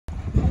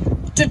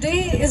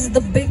Today is the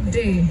big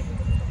day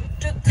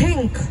to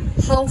think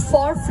how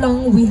far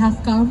flung we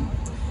have come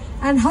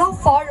and how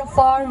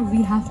far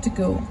we have to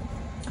go.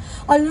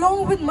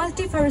 Along with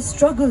multifarious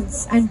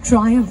struggles and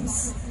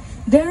triumphs,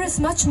 there is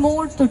much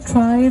more to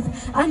thrive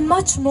and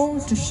much more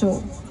to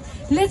show.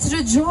 Let's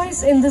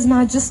rejoice in this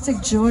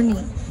majestic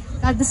journey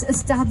that this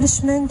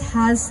establishment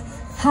has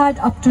had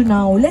up to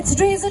now. Let's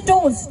raise a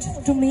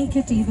toast to make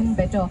it even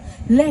better.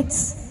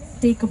 Let's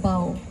take a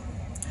bow.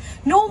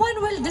 No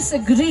one will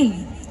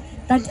disagree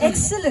that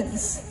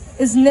excellence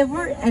is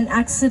never an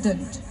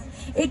accident.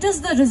 It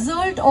is the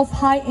result of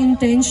high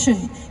intention,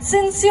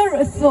 sincere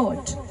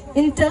effort,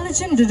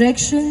 intelligent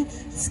direction,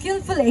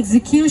 skillful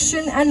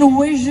execution, and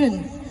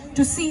vision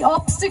to see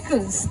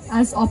obstacles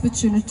as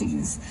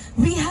opportunities.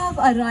 We have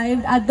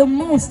arrived at the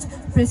most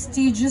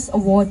prestigious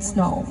awards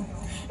now.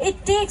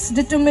 It takes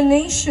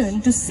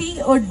determination to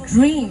see a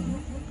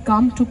dream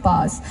come to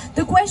pass.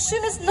 The question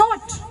is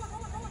not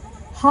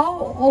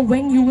how or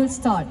when you will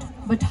start,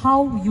 but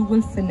how you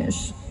will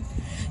finish.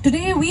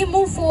 Today we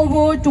move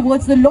forward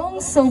towards the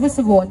Long Service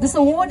Award. This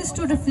award is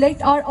to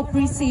reflect our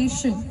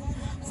appreciation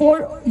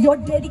for your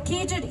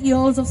dedicated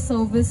years of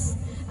service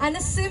and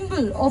a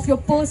symbol of your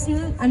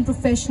personal and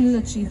professional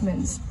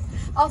achievements.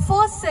 Our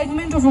first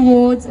segment of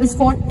awards is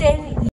for 10